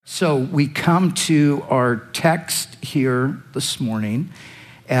So we come to our text here this morning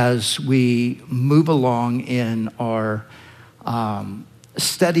as we move along in our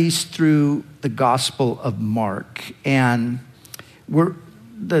studies through the Gospel of Mark. And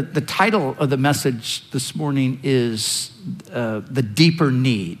the title of the message this morning is The Deeper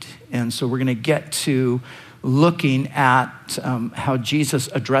Need. And so we're going to get to looking at how Jesus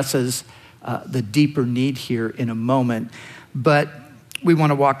addresses the deeper need here in a moment. But we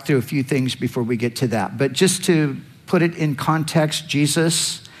want to walk through a few things before we get to that. But just to put it in context,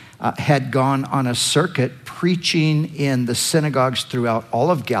 Jesus had gone on a circuit preaching in the synagogues throughout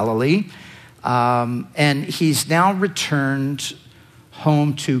all of Galilee. And he's now returned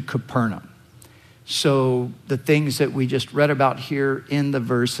home to Capernaum. So the things that we just read about here in the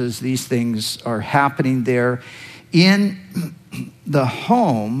verses, these things are happening there in the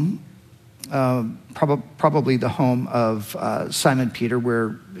home, probably the home of Simon Peter,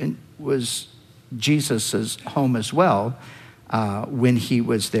 where it was Jesus's home as well when he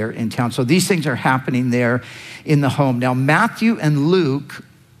was there in town. So these things are happening there in the home. Now, Matthew and Luke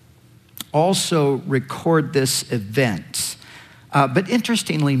also record this event. But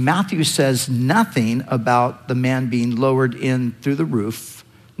interestingly, Matthew says nothing about the man being lowered in through the roof.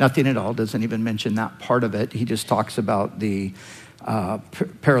 Nothing at all, doesn't even mention that part of it. He just talks about the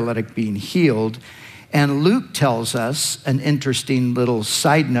paralytic being healed. And Luke tells us an interesting little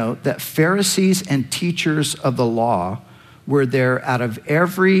side note that Pharisees and teachers of the law were there out of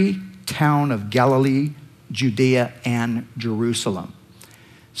every town of Galilee, Judea, and Jerusalem.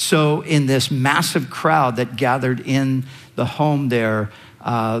 So in this massive crowd that gathered in the home there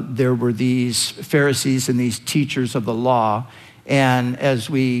were these Pharisees and these teachers of the law. And as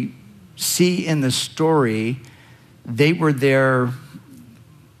we see in the story, they were there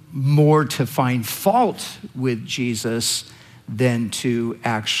more to find fault with Jesus than to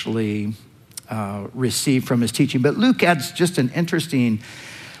actually receive from his teaching. But Luke adds just an interesting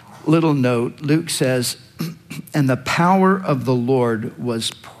little note. Luke says, and the power of the Lord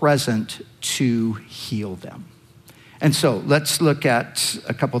was present to heal them. And so let's look at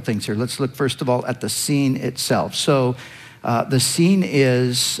a couple things here. Let's look first of all at the scene itself. So the scene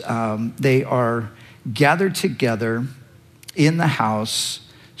is they are gathered together in the house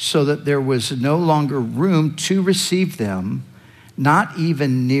so that there was no longer room to receive them, not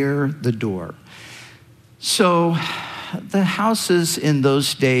even near the door. So the houses in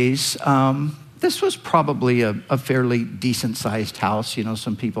those days, this was probably a fairly decent-sized house. You know,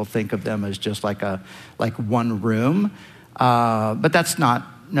 some people think of them as just like one room, but that's not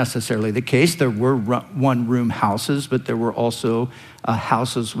necessarily the case. There were one-room houses, but there were also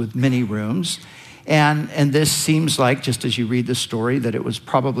houses with many rooms. And this seems like, just as you read the story, that it was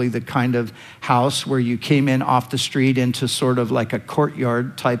probably the kind of house where you came in off the street into sort of like a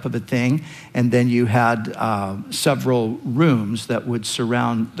courtyard type of a thing, and then you had several rooms that would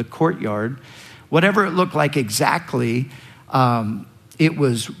surround the courtyard. Whatever it looked like exactly, it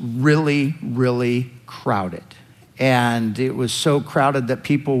was really, really crowded. And it was so crowded that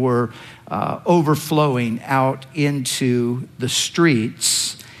people were overflowing out into the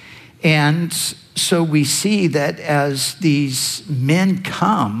streets. And so we see that as these men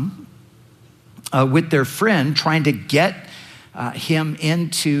come with their friend trying to get him in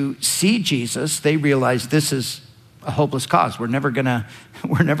to see Jesus, they realize this is a hopeless cause. We're never gonna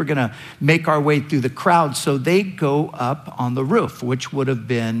make our way through the crowd. So they go up on the roof, which would have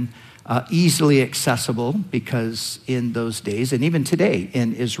been easily accessible because in those days, and even today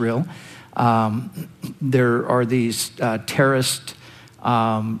in Israel, there are these terraced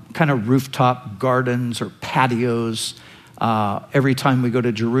kind of rooftop gardens or patios. Every time we go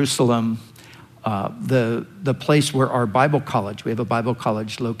to Jerusalem, the place where our Bible college, we have a Bible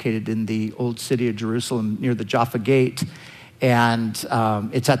college located in the old city of Jerusalem near the Jaffa Gate, and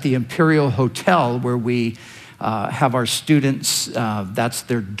it's at the Imperial Hotel where we have our students. That's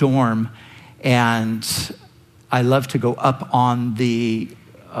their dorm, and I love to go up on the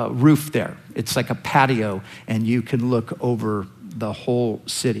roof there. It's like a patio, and you can look over the whole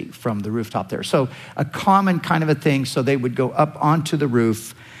city from the rooftop there. So a common kind of a thing. So they would go up onto the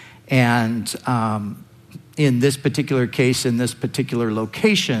roof, and in this particular case, in this particular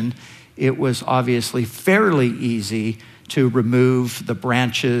location, it was obviously fairly easy to remove the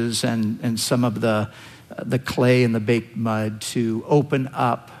branches and some of the clay and the baked mud to open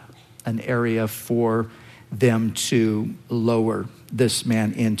up an area for them to lower this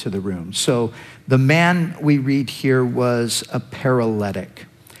man into the room. So the man we read here was a paralytic.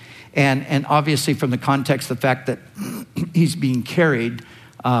 And obviously from the context, the fact that he's being carried,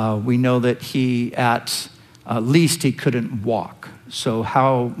 we know that he at least he couldn't walk. So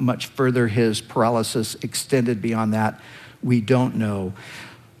how much further his paralysis extended beyond that, we don't know.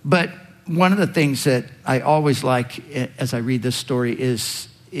 But one of the things that I always like as I read this story is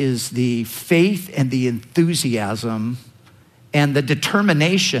the faith and the enthusiasm and the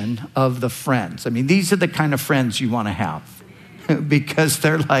determination of the friends. I mean, these are the kind of friends you want to have because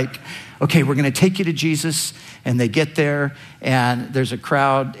they're like, okay, we're going to take you to Jesus. And they get there and there's a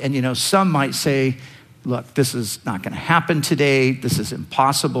crowd. And, some might say, look, this is not going to happen today. This is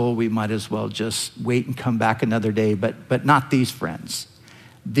impossible. We might as well just wait and come back another day. But not these friends.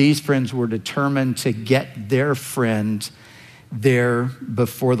 These friends were determined to get their friend there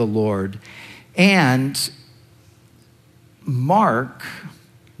before the Lord. And Mark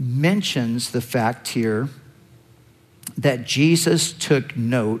mentions the fact here that Jesus took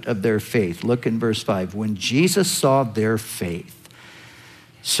note of their faith. Look in verse 5. When Jesus saw their faith.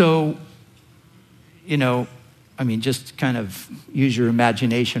 So, just kind of use your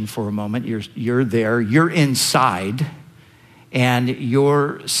imagination for a moment. You're there, you're inside, and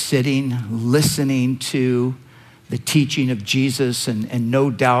you're sitting, listening to the teaching of Jesus, and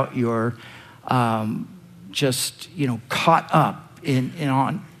no doubt you're caught up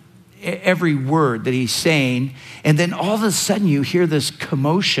on every word that he's saying. And then all of a sudden you hear this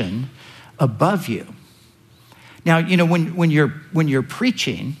commotion above you. Now, when you're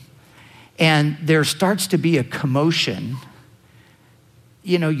preaching and there starts to be a commotion,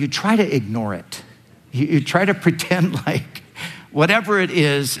 you try to ignore it. You try to pretend like whatever it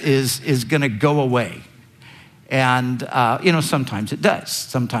is going to go away. And, sometimes it does.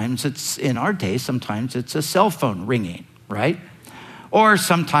 Sometimes it's, in our day, sometimes it's a cell phone ringing, right? Or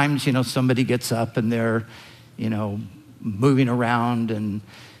sometimes, somebody gets up and they're, moving around and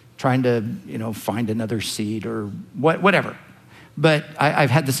trying to, find another seat or whatever. But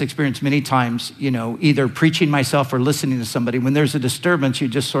I've had this experience many times, either preaching myself or listening to somebody. When there's a disturbance, you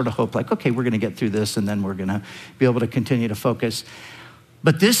just sort of hope like, okay, we're going to get through this and then we're going to be able to continue to focus.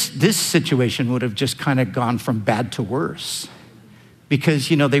 But this situation would have just kind of gone from bad to worse because,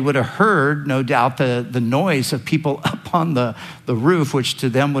 they would have heard, no doubt, the noise of people up on the roof, which to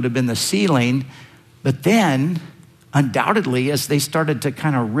them would have been the ceiling. But then, undoubtedly, as they started to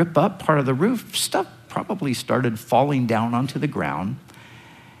kind of rip up part of the roof, stuff probably started falling down onto the ground.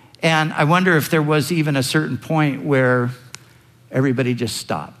 And I wonder if there was even a certain point where everybody just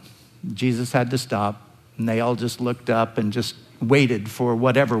stopped. Jesus had to stop, and they all just looked up and just waited for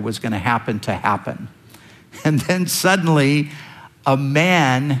whatever was going to happen. And then suddenly, a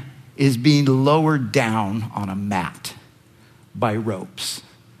man is being lowered down on a mat by ropes.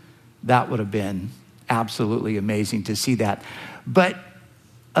 That would have been absolutely amazing to see that. But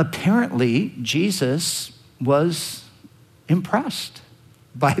apparently, Jesus was impressed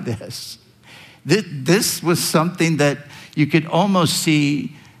by this. This was something that you could almost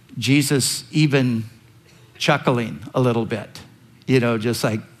see Jesus even chuckling a little bit. Just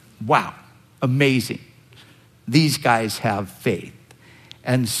like, wow, amazing. These guys have faith.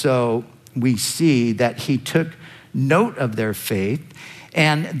 And so we see that he took note of their faith.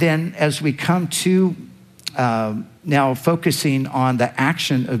 And then as we come to now focusing on the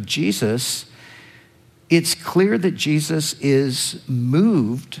action of Jesus, it's clear that Jesus is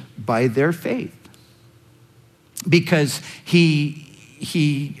moved by their faith because he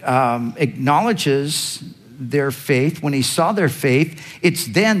acknowledges their faith. When he saw their faith, it's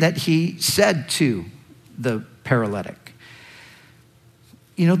then that he said to the paralytic,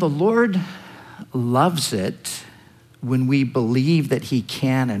 the Lord loves it when we believe that he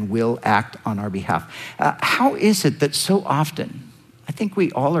can and will act on our behalf. How is it that so often, I think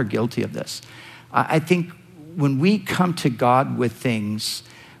we all are guilty of this. I think when we come to God with things,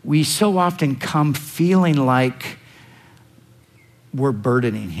 we so often come feeling like we're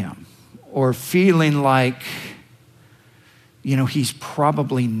burdening him or feeling like, he's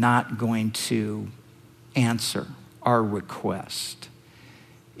probably not going to answer our request.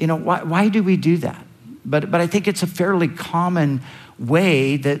 Why do we do that? But I think it's a fairly common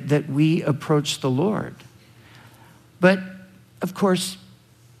way that we approach the Lord. But of course,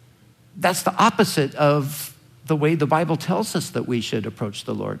 that's the opposite of the way the Bible tells us that we should approach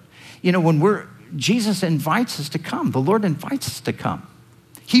the Lord. When Jesus invites us to come, the Lord invites us to come.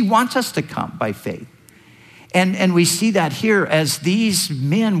 He wants us to come by faith. And we see that here as these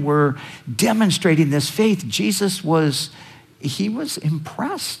men were demonstrating this faith. Jesus was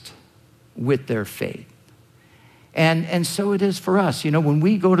impressed with their faith. And so it is for us. When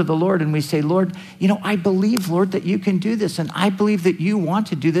we go to the Lord and we say, Lord, I believe, Lord, that you can do this. And I believe that you want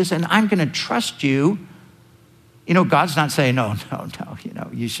to do this. And I'm going to trust you. God's not saying, no,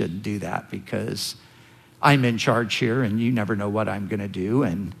 you shouldn't do that because I'm in charge here and you never know what I'm going to do.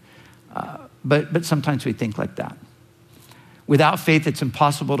 But sometimes we think like that. Without faith, it's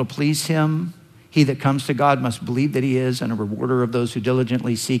impossible to please him. He that comes to God must believe that he is and a rewarder of those who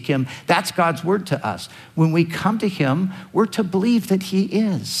diligently seek him. That's God's word to us. When we come to him, we're to believe that he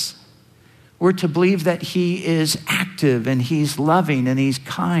is. We're to believe that he is active and he's loving and he's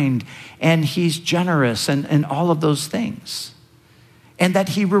kind and he's generous and all of those things. And that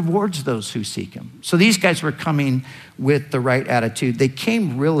he rewards those who seek him. So these guys were coming with the right attitude. They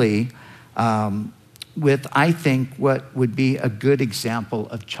came really with, I think, what would be a good example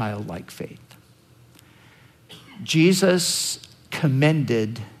of childlike faith. Jesus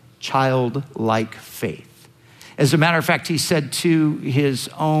commended childlike faith. As a matter of fact, he said to his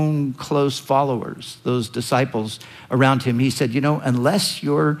own close followers, those disciples around him, he said, unless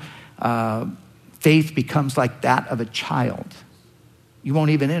your faith becomes like that of a child, you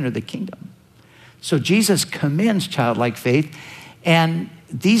won't even enter the kingdom. So Jesus commends childlike faith, and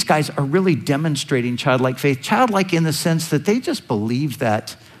these guys are really demonstrating childlike faith. Childlike in the sense that they just believe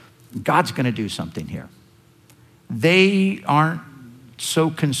that God's going to do something here. They aren't so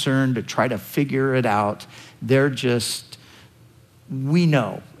concerned to try to figure it out. They're just, we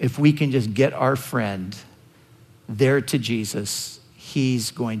know if we can just get our friend there to Jesus,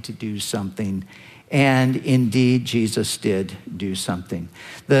 he's going to do something. And indeed, Jesus did do something.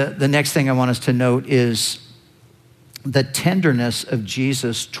 The next thing I want us to note is the tenderness of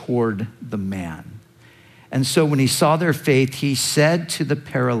Jesus toward the man. And so when he saw their faith, he said to the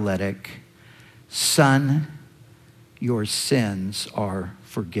paralytic, "Son, your sins are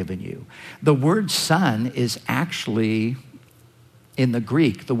forgiven you." The word son is actually, in the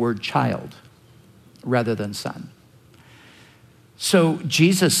Greek, the word child rather than son. So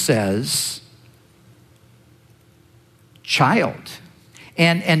Jesus says, child.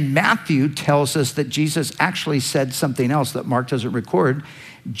 And Matthew tells us that Jesus actually said something else that Mark doesn't record.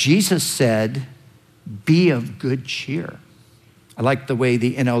 Jesus said, "Be of good cheer." I like the way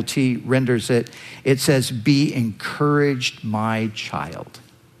the NLT renders it. It says, "Be encouraged, my child."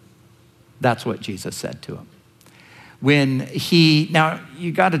 That's what Jesus said to him. Now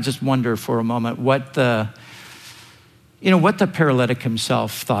you got to just wonder for a moment what the paralytic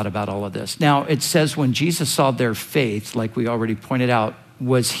himself thought about all of this. Now it says when Jesus saw their faith, like we already pointed out,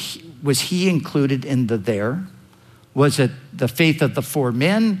 was he included in the there? Was it the faith of the 4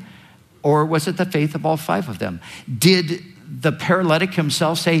 men, or was it the faith of all 5 of them? Did the paralytic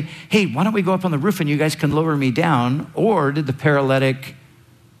himself say, "Hey, why don't we go up on the roof and you guys can lower me down?" Or did the paralytic,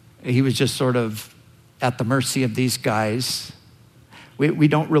 he was just sort of at the mercy of these guys? We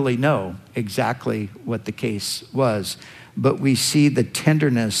don't really know exactly what the case was, but we see the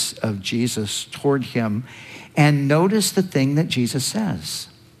tenderness of Jesus toward him. And notice the thing that Jesus says.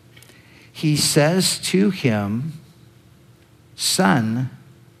 He says to him, "Son,"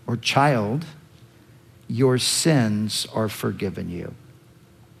 or child, "your sins are forgiven you."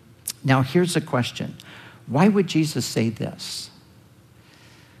 Now, here's a question. Why would Jesus say this?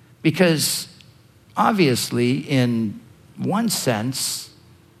 Because obviously, in one sense,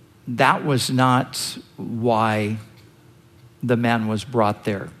 that was not why the man was brought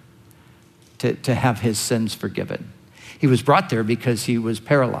there, to have his sins forgiven. He was brought there because he was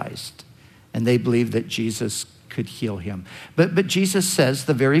paralyzed, and they believed that Jesus could heal him. But Jesus says,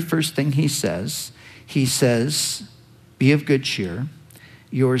 the very first thing he says, "Be of good cheer.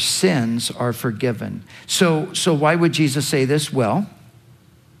 Your sins are forgiven." So why would Jesus say this? Well,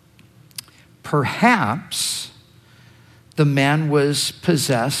 perhaps the man was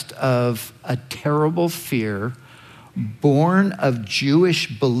possessed of a terrible fear born of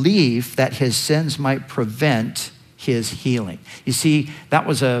Jewish belief that his sins might prevent his healing. You see, that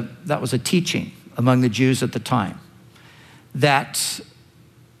was a teaching among the Jews at the time, that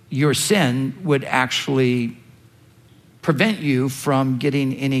your sin would actually prevent you from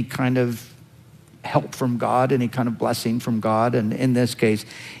getting any kind of help from God, any kind of blessing from God, and in this case,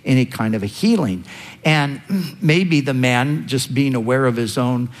 any kind of a healing. And maybe the man, just being aware of his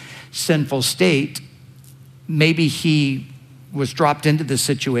own sinful state, maybe he was dropped into the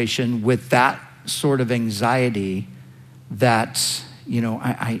situation with that sort of anxiety that,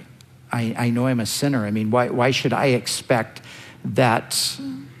 I know I'm a sinner. I mean, why should I expect that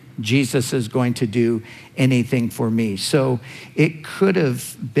Jesus is going to do anything for me? So it could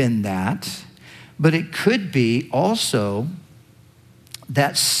have been that, but it could be also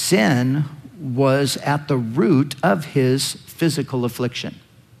that sin was at the root of his physical affliction.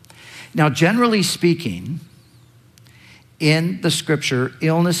 Now, generally speaking, in the scripture,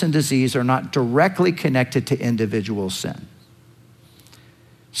 illness and disease are not directly connected to individual sin.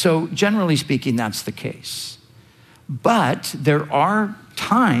 So generally speaking, that's the case. But there are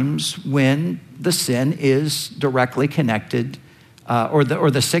times when the sin is directly connected, or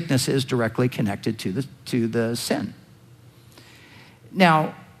the sickness is directly connected to the sin.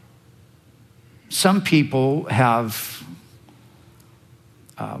 Now, some people have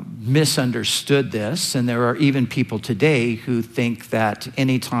misunderstood this, and there are even people today who think that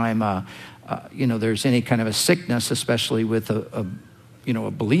anytime there's any kind of a sickness, especially with a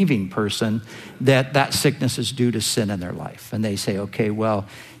believing person, that sickness is due to sin in their life. And they say, okay, well,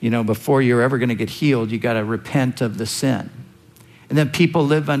 before you're ever going to get healed, you got to repent of the sin. And then people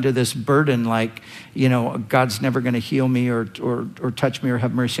live under this burden like, God's never going to heal me or touch me or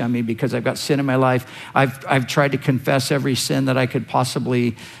have mercy on me because I've got sin in my life. I've tried to confess every sin that I could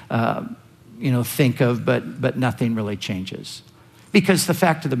possibly, think of, but nothing really changes. Because the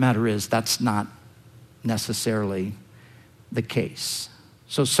fact of the matter is that's not necessarily the case.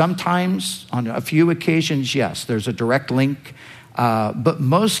 So sometimes, on a few occasions, yes, there's a direct link, but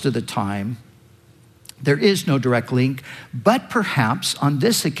most of the time, there is no direct link, but perhaps on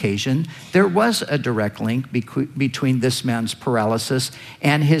this occasion, there was a direct link between this man's paralysis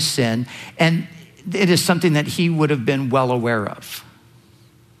and his sin, and it is something that he would have been well aware of.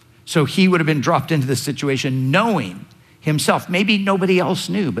 So he would have been dropped into this situation knowing himself. Maybe nobody else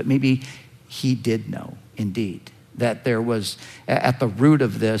knew, but maybe he did know indeed that there was, at the root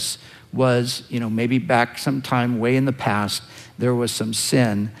of this was, maybe back sometime way in the past, there was some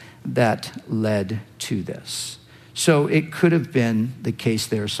sin that led to this. So it could have been the case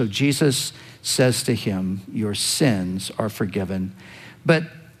there. So Jesus says to him, your sins are forgiven. But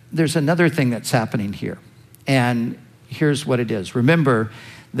there's another thing that's happening here. And here's what it is. Remember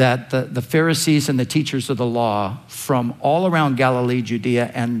that the Pharisees and the teachers of the law from all around Galilee,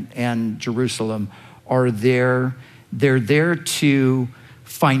 Judea, and Jerusalem are there. They're there to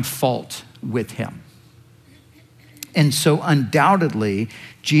find fault with him. And so undoubtedly,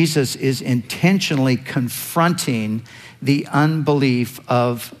 Jesus is intentionally confronting the unbelief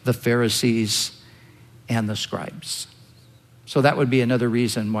of the Pharisees and the scribes. So that would be another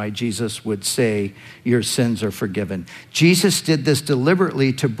reason why Jesus would say, your sins are forgiven. Jesus did this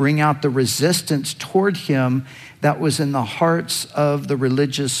deliberately to bring out the resistance toward him that was in the hearts of the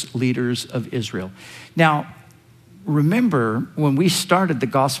religious leaders of Israel. Now, remember when we started the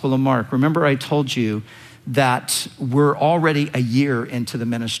Gospel of Mark, remember I told you that we're already a year into the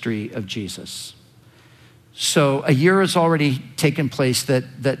ministry of Jesus. So a year has already taken place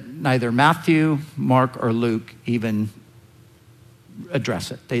that neither Matthew, Mark, or Luke even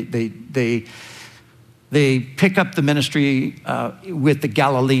address it. They pick up the ministry with the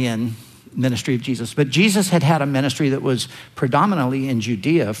Galilean ministry of Jesus. But Jesus had a ministry that was predominantly in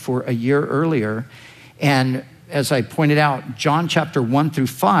Judea for a year earlier. And as I pointed out, John chapter 1 through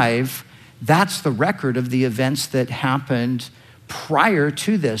 5, that's the record of the events that happened prior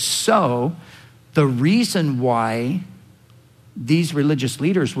to this. So the reason why these religious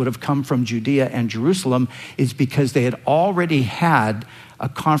leaders would have come from Judea and Jerusalem is because they had already had a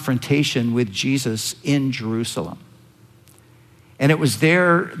confrontation with Jesus in Jerusalem. And it was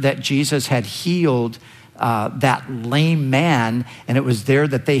there that Jesus had healed that lame man, and it was there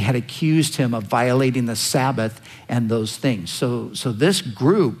that they had accused him of violating the Sabbath and those things. So this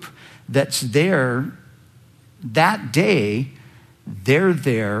group that's there that day, they're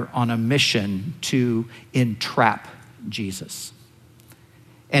there on a mission to entrap Jesus.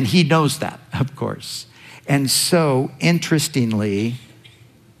 And he knows that, of course. And so, interestingly,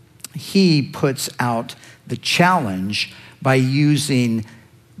 he puts out the challenge by using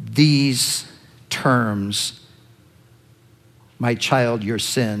these terms, my child, your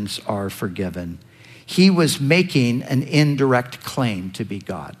sins are forgiven. He was making an indirect claim to be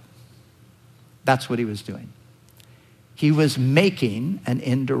God. That's what he was doing. He was making an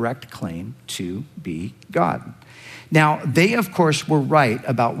indirect claim to be God. Now, they, of course, were right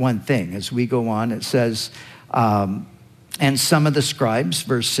about one thing. As we go on, it says, and some of the scribes,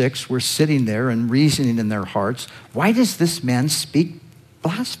 verse 6, were sitting there and reasoning in their hearts, why does this man speak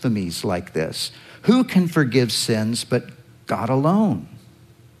blasphemies like this? Who can forgive sins but God alone?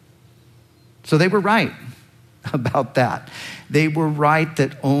 So they were right about that. They were right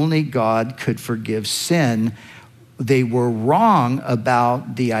that only God could forgive sin. They were wrong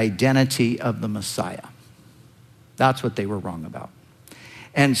about the identity of the Messiah. That's what they were wrong about.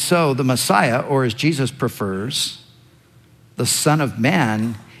 And so the Messiah, or as Jesus prefers, the Son of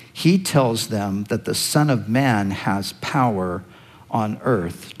Man, he tells them that the Son of Man has power on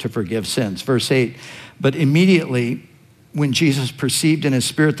earth to forgive sins. Verse 8, but immediately when Jesus perceived in his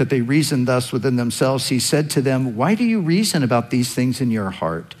spirit that they reasoned thus within themselves, he said to them, "Why do you reason about these things in your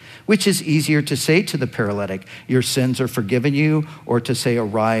heart? Which is easier to say to the paralytic, 'Your sins are forgiven you,' or to say,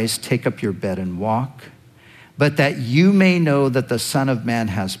 'Arise, take up your bed and walk'? But that you may know that the Son of Man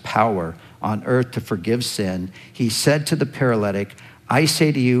has power on earth to forgive sin," he said to the paralytic, "I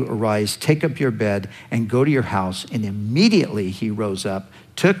say to you, arise, take up your bed, and go to your house." And immediately he rose up,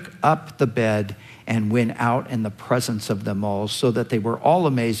 took up the bed, and went out in the presence of them all, so that they were all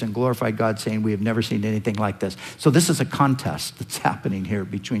amazed and glorified God, saying, "We have never seen anything like this." So this is a contest that's happening here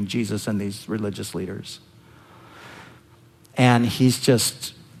between Jesus and these religious leaders. And he's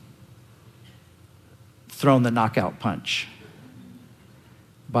just thrown the knockout punch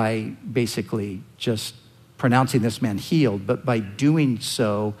by basically just pronouncing this man healed, but by doing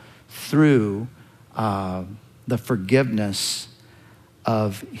so through the forgiveness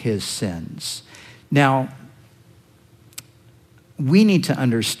of his sins. Now, we need to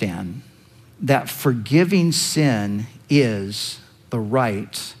understand that forgiving sin is the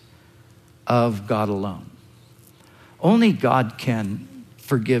right of God alone. Only God can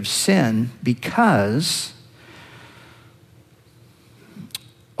forgive sin, because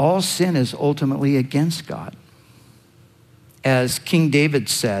all sin is ultimately against God. As King David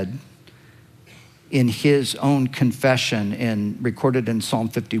said in his own confession, and recorded in Psalm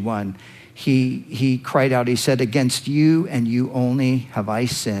 51, he cried out, he said, "Against you and you only have I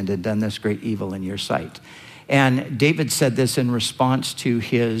sinned and done this great evil in your sight." And David said this in response to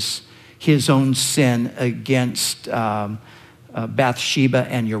his own sin against Bathsheba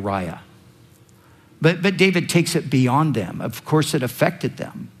and Uriah. But David takes it beyond them. Of course, it affected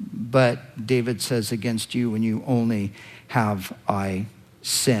them. But David says, "Against you and you only have I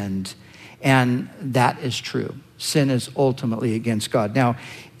sinned." And that is true. Sin is ultimately against God. Now,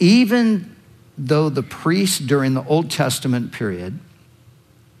 even though the priests during the Old Testament period,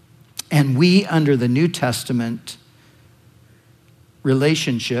 and we under the New Testament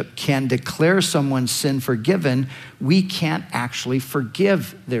relationship, can declare someone's sin forgiven, we can't actually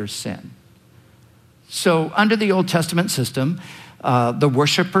forgive their sin. So under the Old Testament system, the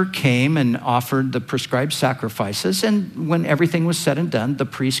worshiper came and offered the prescribed sacrifices, and when everything was said and done, the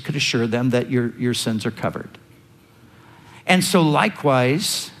priest could assure them that your sins are covered. And so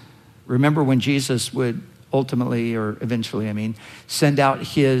likewise, remember when Jesus would ultimately, or eventually, send out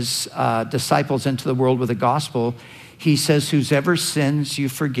his disciples into the world with the gospel, he says, "Whosever sins you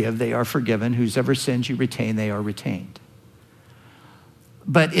forgive, they are forgiven. Whosever sins you retain, they are retained."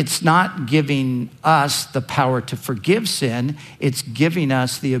 But it's not giving us the power to forgive sin. It's giving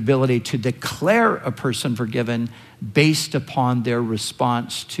us the ability to declare a person forgiven based upon their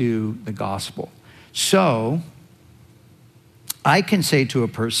response to the gospel. So I can say to a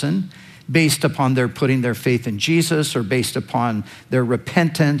person, based upon their putting their faith in Jesus, or based upon their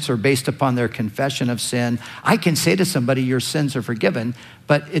repentance, or based upon their confession of sin, I can say to somebody, "Your sins are forgiven,"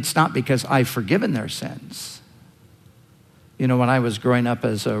 but it's not because I've forgiven their sins. You know, when I was growing up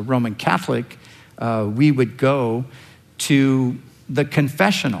as a Roman Catholic, we would go to the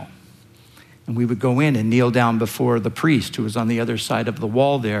confessional, and we would go in and kneel down before the priest who was on the other side of the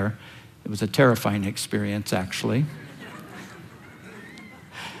wall there. It was a terrifying experience, actually.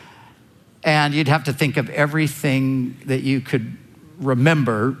 And you'd have to think of everything that you could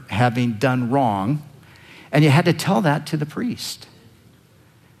remember having done wrong, and you had to tell that to the priest.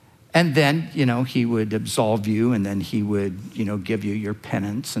 And then, he would absolve you, and then he would, give you your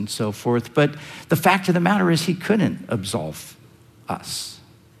penance and so forth. But the fact of the matter is he couldn't absolve us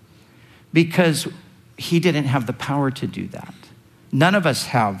because he didn't have the power to do that. None of us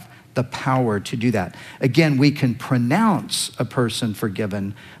have the power to do that. Again, we can pronounce a person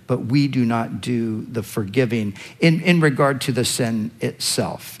forgiven, but we do not do the forgiving in regard to the sin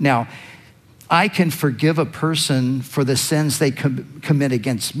itself. Now, I can forgive a person for the sins they commit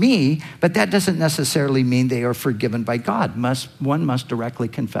against me, but that doesn't necessarily mean they are forgiven by God. One must directly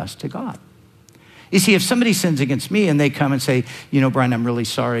confess to God. You see, if somebody sins against me and they come and say, "Brian, I'm really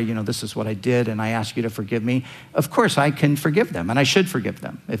sorry, this is what I did, and I ask you to forgive me," of course I can forgive them, and I should forgive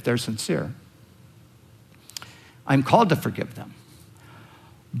them if they're sincere. I'm called to forgive them.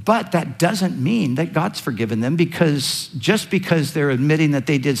 But that doesn't mean that God's forgiven them, because just because they're admitting that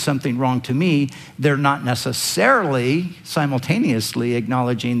they did something wrong to me, they're not necessarily simultaneously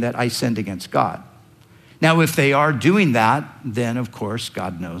acknowledging that I sinned against God. Now, if they are doing that, then of course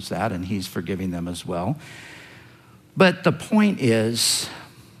God knows that and he's forgiving them as well. But the point is,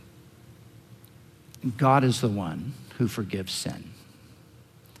 God is the one who forgives sin.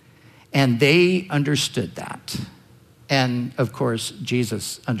 And they understood that. And of course,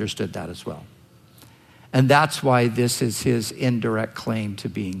 Jesus understood that as well. And that's why this is his indirect claim to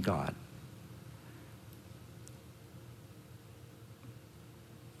being God.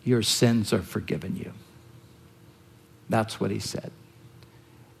 Your sins are forgiven you. That's what he said.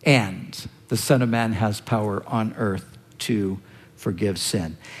 And the Son of Man has power on earth to forgive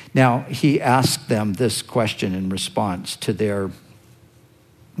sin. Now, he asked them this question in response to their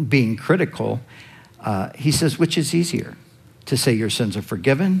being critical. He says, which is easier, to say your sins are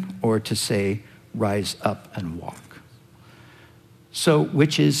forgiven or to say rise up and walk? So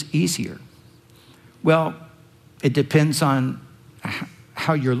which is easier? Well, it depends on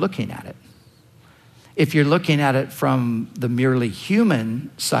how you're looking at it. If you're looking at it from the merely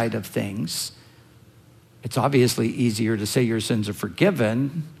human side of things, it's obviously easier to say your sins are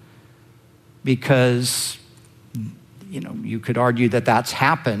forgiven because, you could argue that that's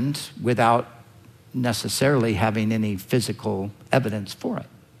happened without necessarily having any physical evidence for it.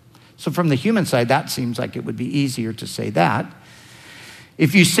 So from the human side, that seems like it would be easier to say that.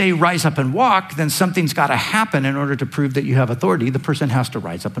 If you say rise up and walk, then something's got to happen in order to prove that you have authority. The person has to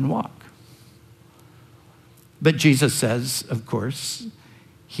rise up and walk. But Jesus says, of course,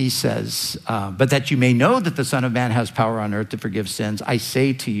 he says, but that you may know that the Son of Man has power on earth to forgive sins, I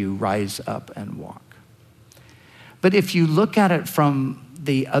say to you, rise up and walk. But if you look at it from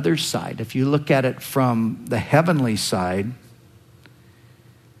the other side, if you look at it from the heavenly side,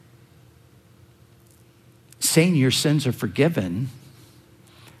 saying your sins are forgiven,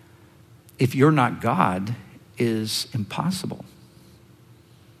 if you're not God, is impossible.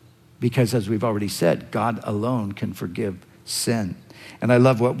 Because as we've already said, God alone can forgive sin. And I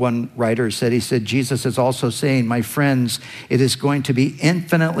love what one writer said. He said, Jesus is also saying, my friends, it is going to be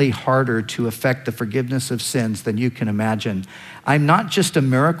infinitely harder to effect the forgiveness of sins than you can imagine. I'm not just a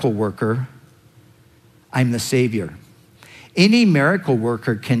miracle worker, I'm the Savior. Any miracle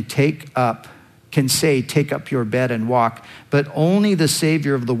worker can say, take up your bed and walk, but only the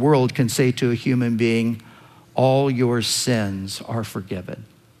Savior of the world can say to a human being, all your sins are forgiven.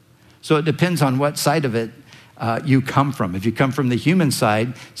 So it depends on what side of it you come from. If you come from the human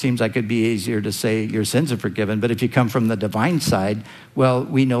side, seems like it'd be easier to say your sins are forgiven. But if you come from the divine side, well,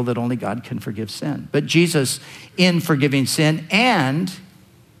 we know that only God can forgive sin. But Jesus, in forgiving sin and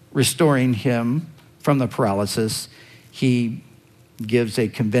restoring him from the paralysis, he gives a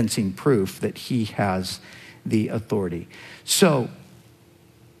convincing proof that he has the authority. So,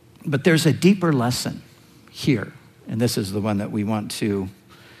 but there's a deeper lesson here. And this is the one that we want to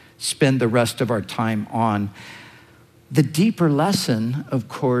spend the rest of our time on. The deeper lesson, of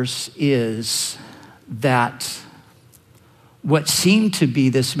course, is that what seemed to be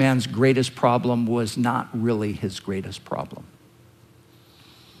this man's greatest problem was not really his greatest problem.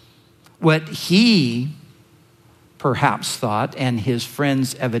 What he perhaps thought, and his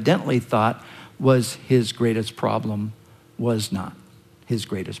friends evidently thought, was his greatest problem was not his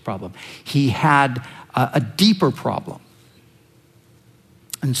greatest problem. He had a deeper problem.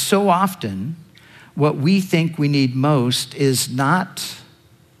 And so often, what we think we need most is not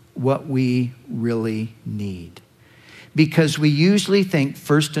what we really need. Because we usually think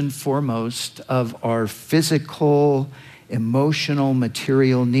first and foremost of our physical, emotional,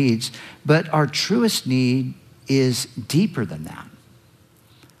 material needs, but our truest need is deeper than that.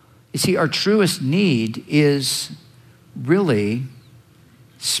 You see, our truest need is really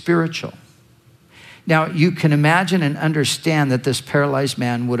spiritual. Now, you can imagine and understand that this paralyzed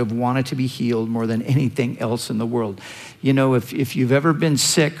man would have wanted to be healed more than anything else in the world. If you've ever been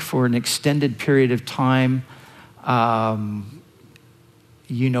sick for an extended period of time,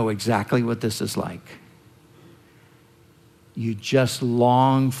 you know exactly what this is like. You just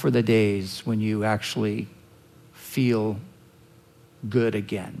long for the days when you actually feel good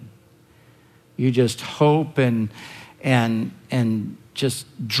again. You just hope and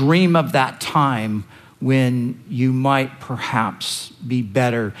just dream of that time when you might perhaps be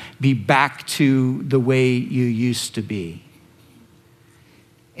better, be back to the way you used to be.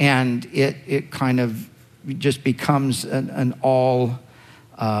 And it kind of just becomes an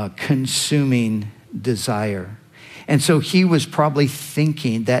all-consuming desire. And so he was probably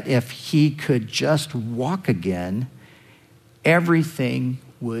thinking that if he could just walk again, everything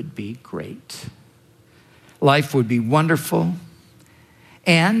would be great. Life would be wonderful.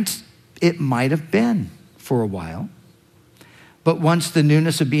 And it might have been for a while. But once the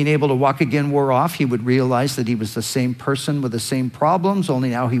newness of being able to walk again wore off, he would realize that he was the same person with the same problems, only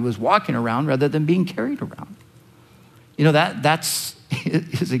now he was walking around rather than being carried around. That's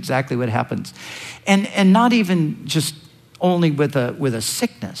is exactly what happens. And not even just only with a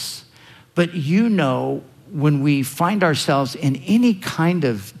sickness, but when we find ourselves in any kind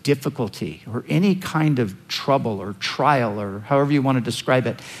of difficulty or any kind of trouble or trial or however you want to describe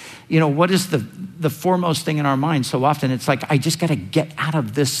it, what is the foremost thing in our mind? So often it's like, I just got to get out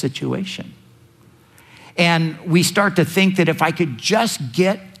of this situation. And we start to think that if I could just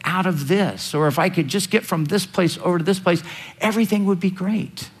get out of this, or if I could just get from this place over to this place, everything would be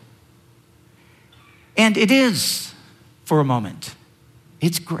great. And it is for a moment.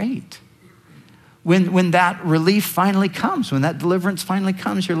 It's great. When that relief finally comes, when that deliverance finally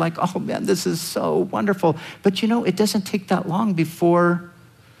comes, you're like, oh man, this is so wonderful. But it doesn't take that long before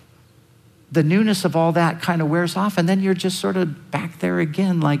the newness of all that kind of wears off, and then you're just sort of back there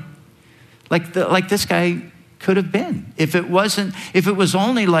again, like this guy could have been. If it was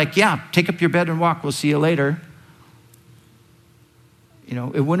only like, yeah, take up your bed and walk, we'll see you later. It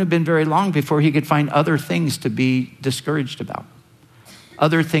wouldn't have been very long before he could find other things to be discouraged about,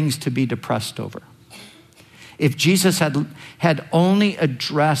 other things to be depressed over. If Jesus had only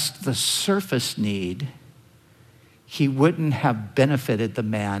addressed the surface need, he wouldn't have benefited the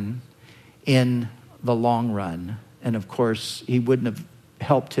man in the long run. And of course, he wouldn't have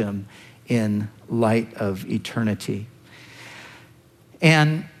helped him in light of eternity.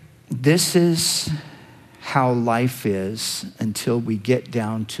 And this is how life is until we get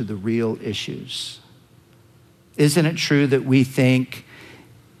down to the real issues. Isn't it true that we think,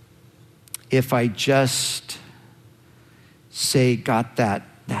 if I just say got that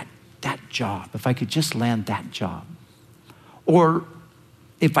job, if I could just land that job, or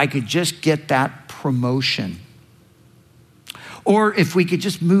if I could just get that promotion, or if we could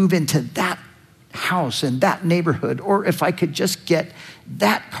just move into that house in that neighborhood, or if I could just get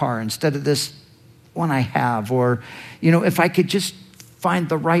that car instead of this one I have, or, if I could just find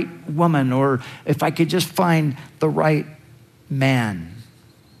the right woman, or if I could just find the right man,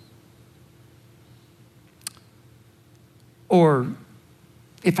 or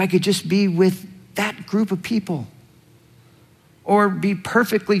if I could just be with that group of people, or be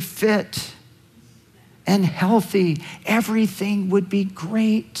perfectly fit and healthy, everything would be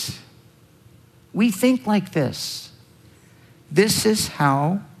great. We think like this. This is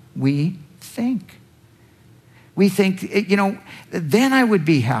how we think. We think, then I would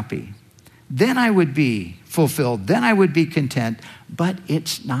be happy. Then I would be fulfilled. Then I would be content. But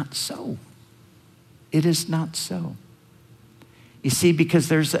it's not so. It is not so. You see, because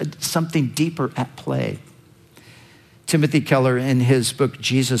there's something deeper at play. Timothy Keller, in his book,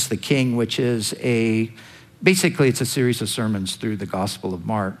 Jesus the King, which is basically it's a series of sermons through the Gospel of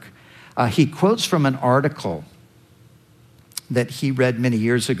Mark, he quotes from an article that he read many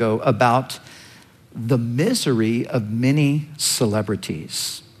years ago about the misery of many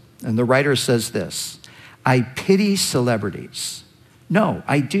celebrities. And the writer says this: I pity celebrities. No,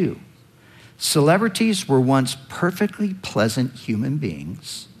 I do. Celebrities were once perfectly pleasant human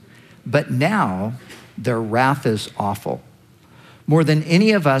beings, but now their wrath is awful. More than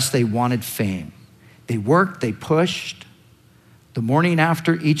any of us, they wanted fame. They worked, they pushed. The morning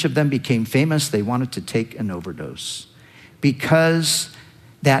after each of them became famous, they wanted to take an overdose. Because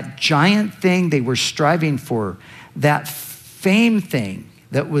that giant thing they were striving for, that fame thing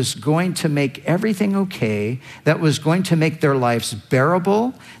that was going to make everything okay, that was going to make their lives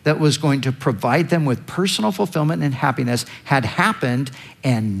bearable, that was going to provide them with personal fulfillment and happiness, had happened,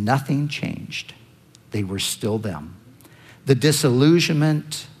 and nothing changed. They were still them. The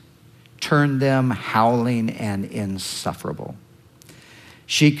disillusionment turned them howling and insufferable.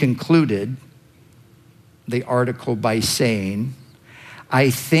 She concluded the article by saying, I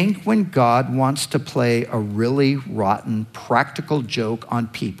think when God wants to play a really rotten practical joke on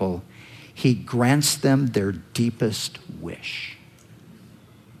people, he grants them their deepest wish.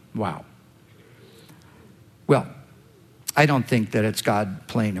 Wow. Well, I don't think that it's God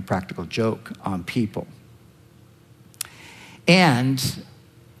playing a practical joke on people. And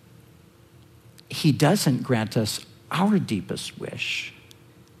he doesn't grant us our deepest wish.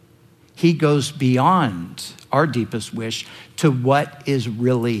 He goes beyond our deepest wish to what is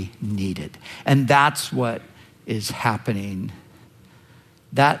really needed. And that's what is happening.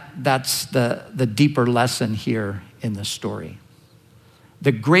 That's the deeper lesson here in the story.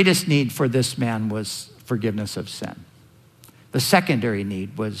 The greatest need for this man was forgiveness of sin. The secondary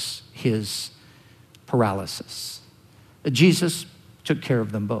need was his paralysis. Jesus took care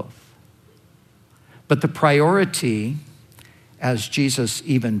of them both. But the priority, as Jesus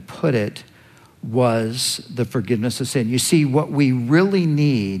even put it, was the forgiveness of sin. You see, what we really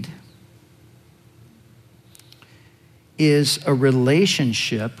need is a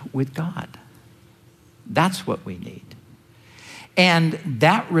relationship with God. That's what we need. And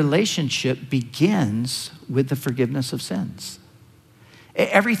that relationship begins with the forgiveness of sins.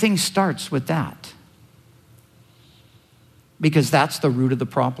 Everything starts with that, because that's the root of the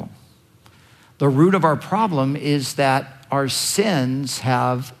problem. The root of our problem is that our sins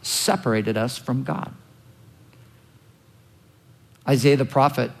have separated us from God. Isaiah the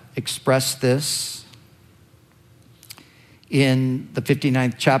prophet expressed this in the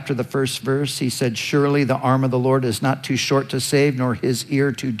 59th chapter, the first verse. He said, "Surely the arm of the Lord is not too short to save, nor his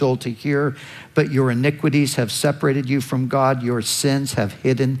ear too dull to hear, but your iniquities have separated you from God. Your sins have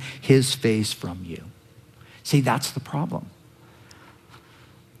hidden his face from you." See, that's the problem.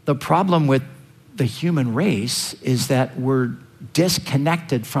 The problem with the human race is that we're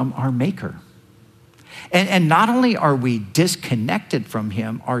disconnected from our Maker. And not only are we disconnected from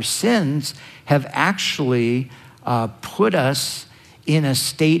him, our sins have actually put us in a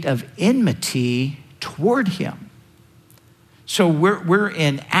state of enmity toward him. So we're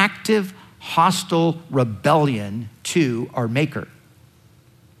in active, hostile rebellion to our Maker.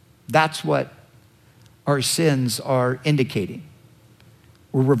 That's what our sins are indicating.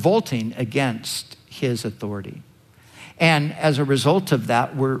 We're revolting against his authority. And as a result of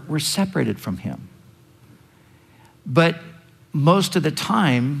that, we're separated from him. But most of the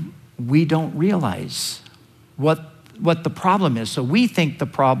time, we don't realize what the problem is. So we think the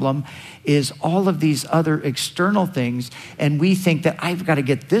problem is all of these other external things, and we think that I've got to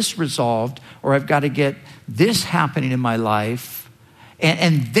get this resolved, or I've got to get this happening in my life,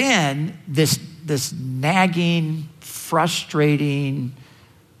 and then this nagging, frustrating,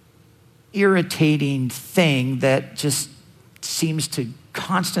 irritating thing that just seems to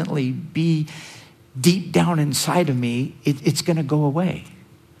constantly be deep down inside of me, it's going to go away.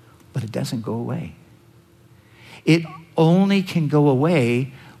 But it doesn't go away. It only can go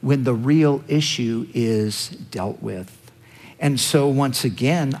away when the real issue is dealt with. And so once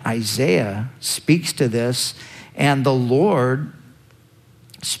again, Isaiah speaks to this, and the Lord,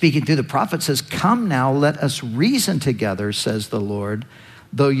 speaking through the prophet, says, "Come now, let us reason together, says the Lord.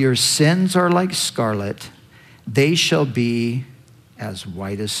 Though your sins are like scarlet, they shall be as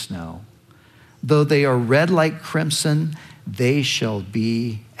white as snow. Though they are red like crimson, they shall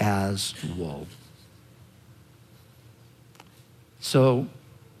be as wool." So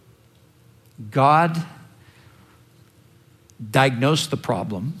God diagnosed the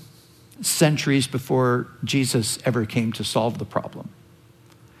problem centuries before Jesus ever came to solve the problem.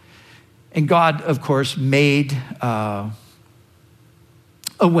 And God, of course, made a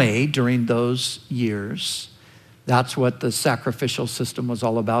way during those years. That's what the sacrificial system was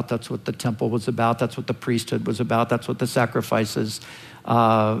all about. That's what the temple was about. That's what the priesthood was about. That's what the sacrifices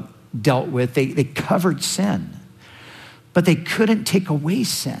dealt with. They covered sin, but they couldn't take away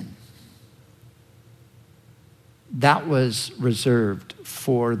sin. That was reserved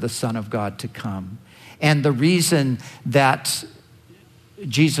for the Son of God to come. And the reason that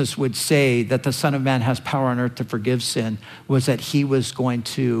Jesus would say that the Son of Man has power on earth to forgive sin was that he was going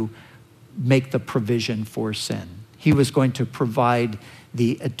to make the provision for sin. He was going to provide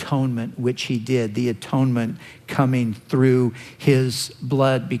the atonement, which he did, the atonement coming through his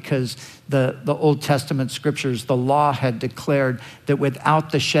blood, because the Old Testament scriptures, the law had declared that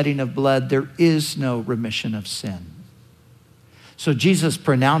without the shedding of blood, there is no remission of sin. So Jesus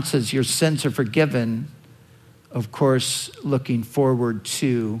pronounces your sins are forgiven, of course, looking forward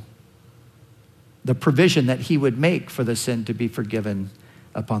to the provision that he would make for the sin to be forgiven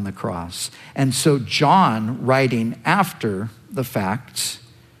upon the cross. And so John, writing after the fact,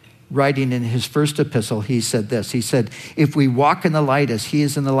 writing in his first epistle, he said this. He said, "If we walk in the light as he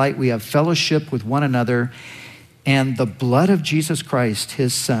is in the light, we have fellowship with one another, and the blood of Jesus Christ,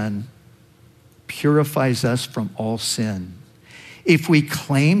 his Son, purifies us from all sin. If we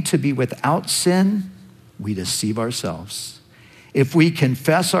claim to be without sin, we deceive ourselves. If we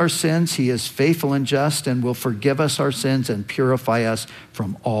confess our sins, he is faithful and just and will forgive us our sins and purify us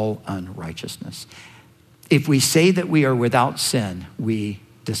from all unrighteousness." If we say that we are without sin, we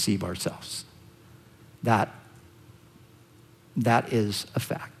deceive ourselves. That is a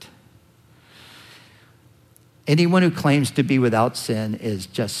fact. Anyone who claims to be without sin is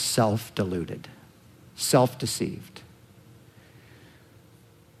just self-deluded, self-deceived.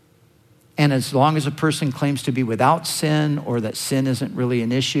 And as long as a person claims to be without sin, or that sin isn't really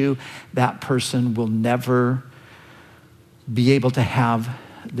an issue, that person will never be able to have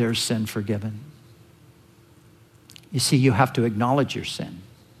their sin forgiven. You see, you have to acknowledge your sin.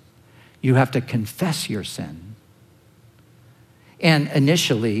 You have to confess your sin. And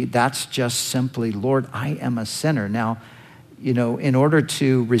initially, that's just simply, "Lord, I am a sinner." Now, in order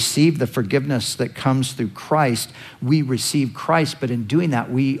to receive the forgiveness that comes through Christ, we receive Christ, but in doing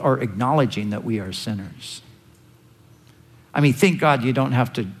that, we are acknowledging that we are sinners. I mean, thank God you don't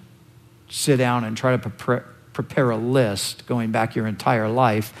have to sit down and try to prepare a list going back your entire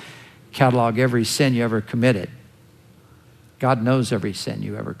life, catalog every sin you ever committed. God knows every sin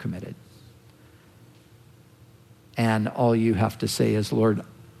you ever committed. And all you have to say is, Lord,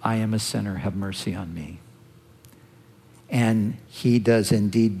 I am a sinner, have mercy on me. And he does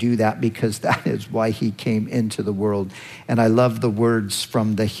indeed do that, because that is why he came into the world. And I love the words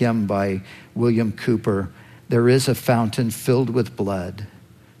from the hymn by William Cooper. There is a fountain filled with blood,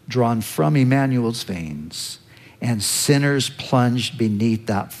 drawn from Emmanuel's veins, and sinners plunged beneath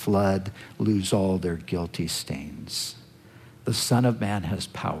that flood lose all their guilty stains. The Son of Man has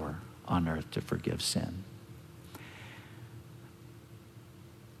power on earth to forgive sin.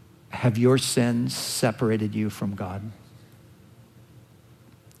 Have your sins separated you from God?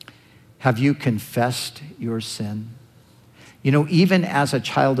 Have you confessed your sin? Even as a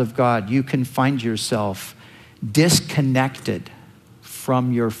child of God, you can find yourself disconnected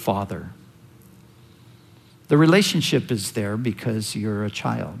from your Father. The relationship is there because you're a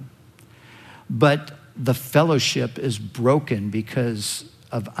child. But the fellowship is broken because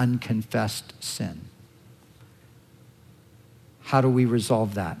of unconfessed sin. How do we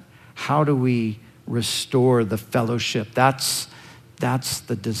resolve that? How do we restore the fellowship? That's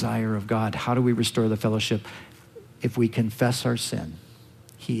the desire of God. How do we restore the fellowship? If we confess our sin,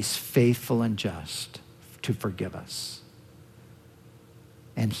 he's faithful and just to forgive us.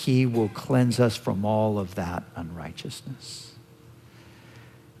 And he will cleanse us from all of that unrighteousness.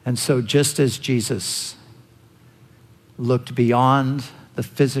 And so just as Jesus looked beyond the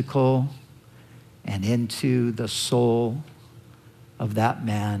physical and into the soul of that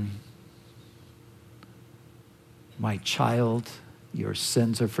man, my child, your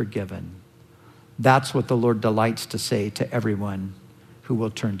sins are forgiven. That's what the Lord delights to say to everyone who will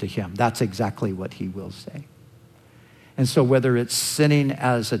turn to him. That's exactly what he will say. And so whether it's sinning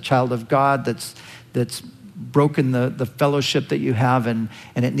as a child of God that's broken the fellowship that you have and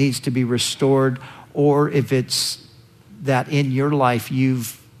it needs to be restored, or if it's that in your life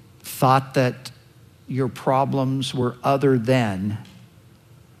you've thought that your problems were other than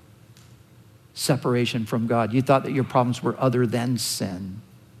separation from God. You thought that your problems were other than sin.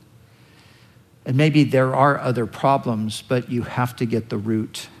 And maybe there are other problems, but you have to get the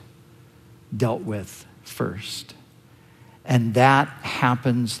root dealt with first. And that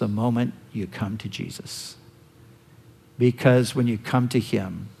happens the moment you come to Jesus. Because when you come to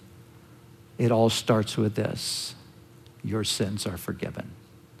him, it all starts with this: your sins are forgiven.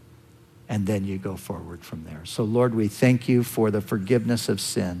 And then you go forward from there. So Lord, we thank you for the forgiveness of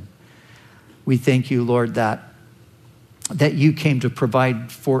sin. We thank you, Lord, that you came to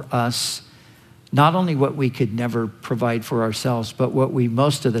provide for us not only what we could never provide for ourselves, but what we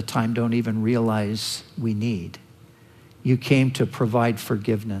most of the time don't even realize we need. You came to provide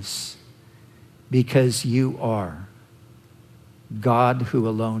forgiveness because you are God who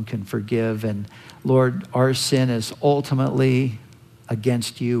alone can forgive. And Lord, our sin is ultimately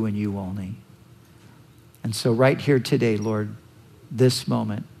against you and you only. And so right here today, Lord, this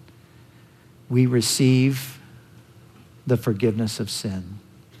moment, we receive the forgiveness of sin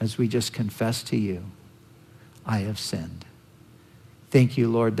as we just confess to you, I have sinned. Thank you,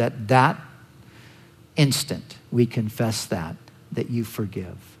 Lord, that instant we confess that you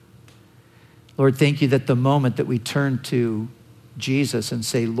forgive. Lord, thank you that the moment that we turn to Jesus and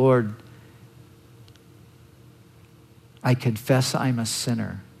say, Lord, I confess I'm a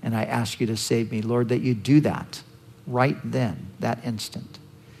sinner and I ask you to save me. Lord, that you do that right then, that instant.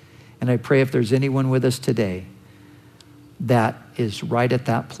 And I pray if there's anyone with us today that is right at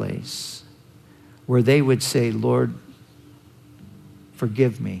that place where they would say, Lord,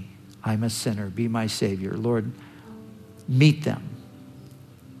 forgive me. I'm a sinner. Be my Savior. Lord, meet them.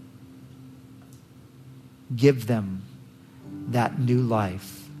 Give them that new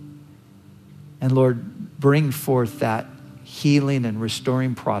life. And Lord, bring forth that healing and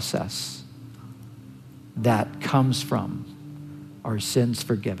restoring process that comes from our sins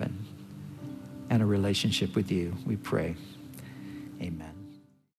forgiven and a relationship with you. We pray. Amen.